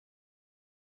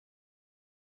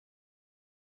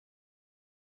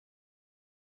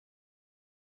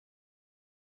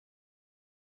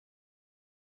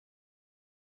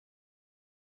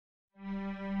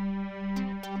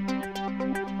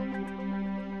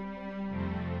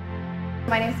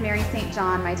My name is Mary St.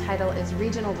 John. My title is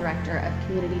Regional Director of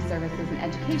Community Services and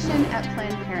Education at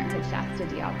Planned Parenthood Shasta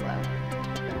Diablo.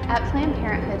 At Planned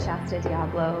Parenthood Shasta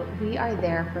Diablo, we are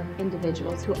there for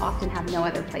individuals who often have no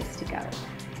other place to go.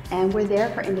 And we're there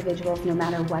for individuals no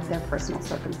matter what their personal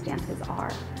circumstances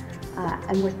are.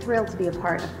 And we're thrilled to be a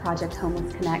part of Project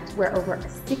Homeless Connect, where over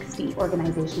 60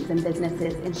 organizations and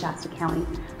businesses in Shasta County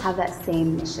have that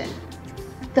same mission.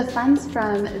 The funds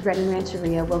from Reading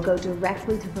Rancheria will go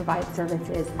directly to provide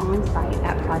services on site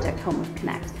at Project Homeless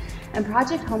Connect. And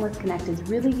Project Homeless Connect is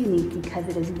really unique because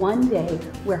it is one day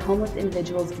where homeless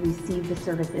individuals receive the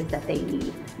services that they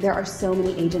need. There are so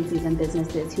many agencies and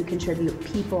businesses who contribute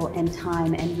people and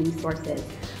time and resources,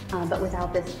 but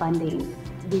without this funding,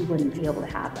 we wouldn't be able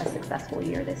to have a successful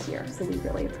year this year, so we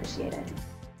really appreciate it.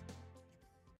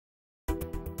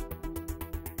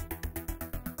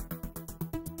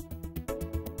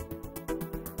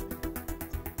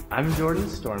 I'm Jordan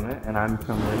Stormont, and I'm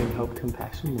from Living Hope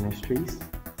Compassion Ministries.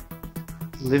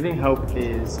 Living Hope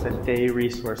is a day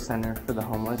resource center for the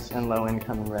homeless and low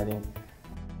income in Reading.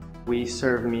 We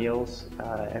serve meals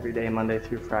every day, Monday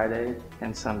through Friday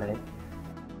and Sunday.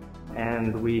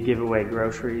 And we give away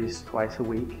groceries twice a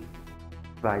week,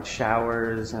 provide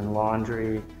showers and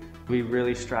laundry. We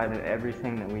really strive in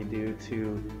everything that we do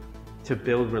to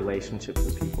build relationships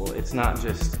with people. It's not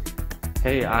just,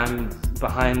 hey, I'm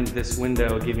behind this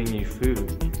window giving you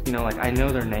food. You know, like, I know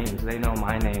their names, they know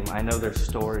my name, I know their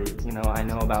stories, you know, I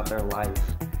know about their life.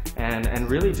 And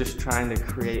really just trying to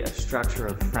create a structure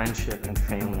of friendship and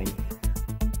family.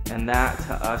 And that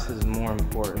to us is more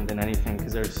important than anything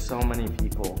because there's so many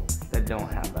people that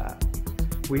don't have that.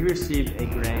 We received a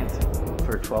grant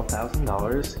for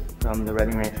 $12,000 from the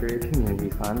Reading Rancheria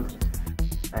Community Fund.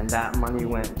 And that money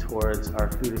went towards our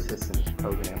food assistance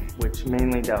program, which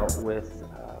mainly dealt with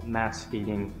mass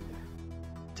feeding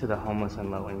to the homeless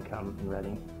and low income in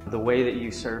Reading. The way that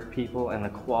you serve people and the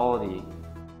quality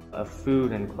of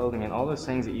food and clothing and all those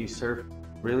things that you serve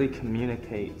really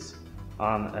communicates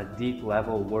on a deep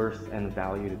level worth and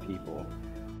value to people.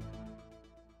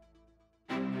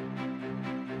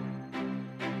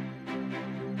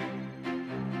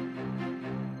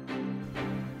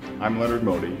 I'm Leonard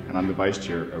Modi, and I'm the Vice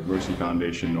Chair of Mercy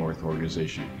Foundation North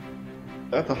organization.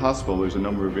 At the hospital, there's a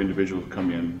number of individuals who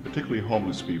come in, particularly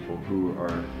homeless people who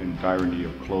are in dire need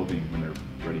of clothing when they're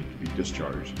ready to be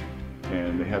discharged.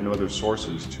 And they have no other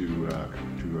sources to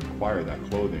acquire that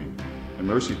clothing. And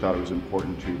Mercy thought it was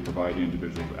important to provide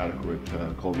individuals adequate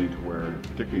clothing to wear,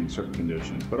 particularly in certain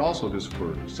conditions, but also just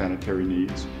for sanitary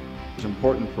needs. It was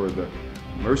important for the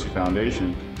Mercy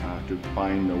Foundation to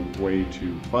find a way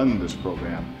to fund this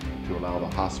program to allow the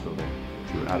hospital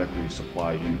to adequately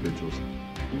supply individuals.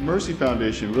 The Mercy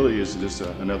Foundation really is just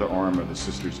another arm of the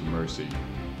Sisters of Mercy,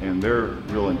 and their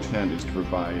real intent is to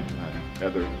provide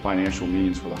other financial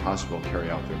means for the hospital to carry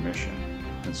out their mission.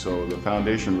 And so the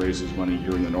foundation raises money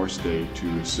here in the North State to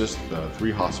assist the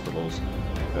 3 hospitals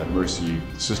that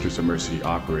Sisters of Mercy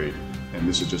operate, and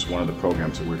this is just one of the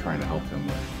programs that we're trying to help them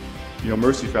with. You know,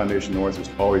 Mercy Foundation North is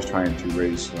always trying to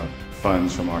raise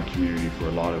funds from our community for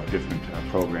a lot of different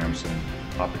programs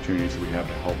and opportunities that we have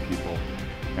to help people.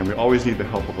 And we always need the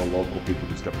help of the local people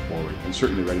to step forward. And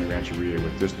certainly Reading Rancheria,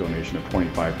 with this donation of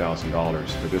 $25,000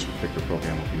 for this particular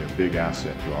program, will be a big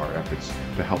asset to our efforts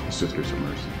to help the Sisters of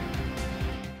Mercy.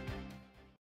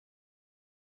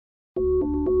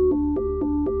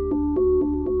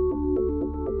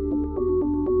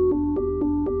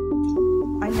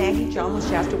 I'm Maggie John with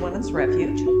Shasta Women's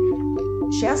Refuge.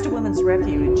 Shasta Women's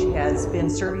Refuge has been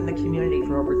serving the community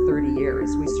for over 30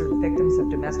 years. We serve victims of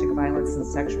domestic violence and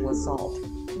sexual assault.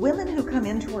 Women who come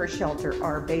into our shelter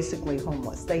are basically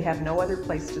homeless. They have no other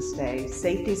place to stay.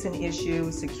 Safety's an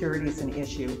issue, security's an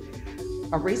issue.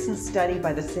 A recent study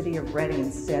by the City of Reading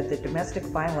said that domestic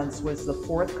violence was the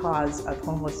 4th cause of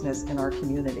homelessness in our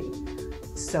community.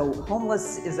 So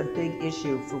homeless is a big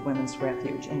issue for Women's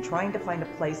Refuge, and trying to find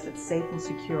a place that's safe and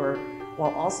secure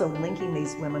while also linking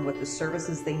these women with the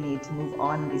services they need to move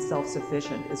on and be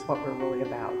self-sufficient is what we're really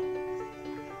about.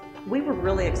 We were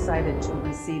really excited to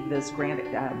receive this grant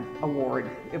award.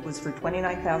 It was for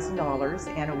 $29,000,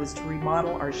 and it was to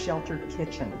remodel our shelter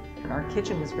kitchen. And our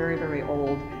kitchen was very, very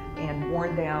old and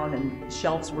worn down, and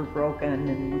shelves were broken,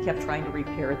 and we kept trying to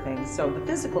repair things. So the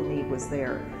physical need was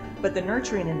there, but the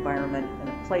nurturing environment and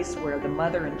a place where the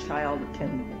mother and child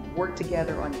can work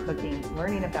together on cooking,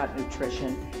 learning about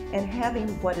nutrition, and having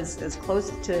what is as close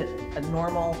to a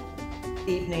normal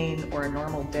evening or a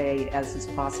normal day as is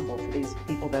possible for these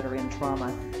people that are in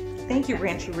trauma. Thank you,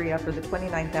 Rancheria, for the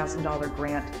 $29,000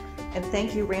 grant, and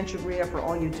thank you, Rancheria, for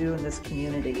all you do in this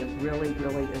community. It really,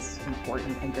 really is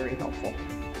important and very helpful.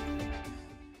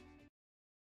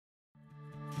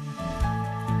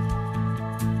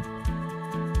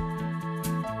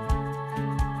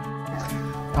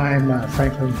 I'm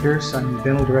Franklin Pierce. I'm the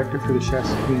dental director for the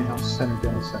Shasta Community Health Center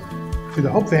Dental Center. For the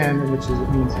Hope Van, which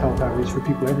means health outreach for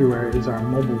people everywhere, is our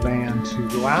mobile van to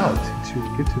go out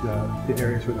to get to the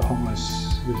areas where the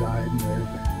homeless reside and live.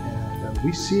 And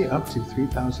we see up to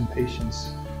 3,000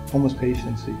 patients, homeless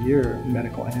patients a year,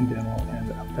 medical and dental, and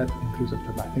that includes up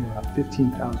to, I think, about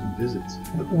 15,000 visits.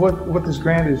 What this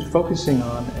grant is focusing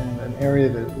on, and an area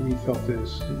that we felt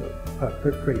is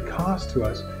a great cost to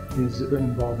us, is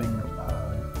involving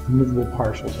removable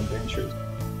partials and dentures.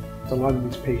 A lot of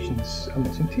these patients are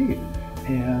missing teeth,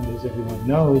 and as everyone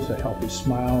knows, a healthy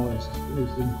smile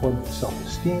is important for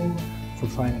self-esteem, for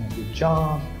finding a good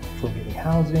job, for getting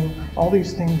housing. All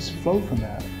these things flow from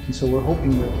that, and so we're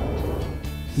hoping that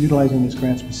utilizing this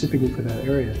grant specifically for that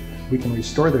area, we can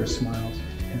restore their smiles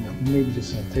and maybe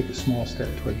just take a small step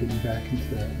toward getting back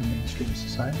into the mainstream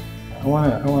society. I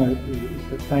want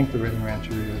to thank the Redding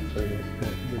Rancheria for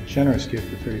the generous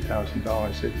gift of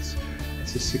 $30,000.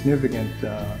 It's a significant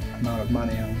amount of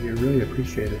money, and we really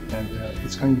appreciate it. And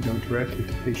it's going to go directly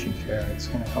to patient care. It's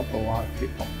going to help a lot of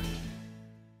people.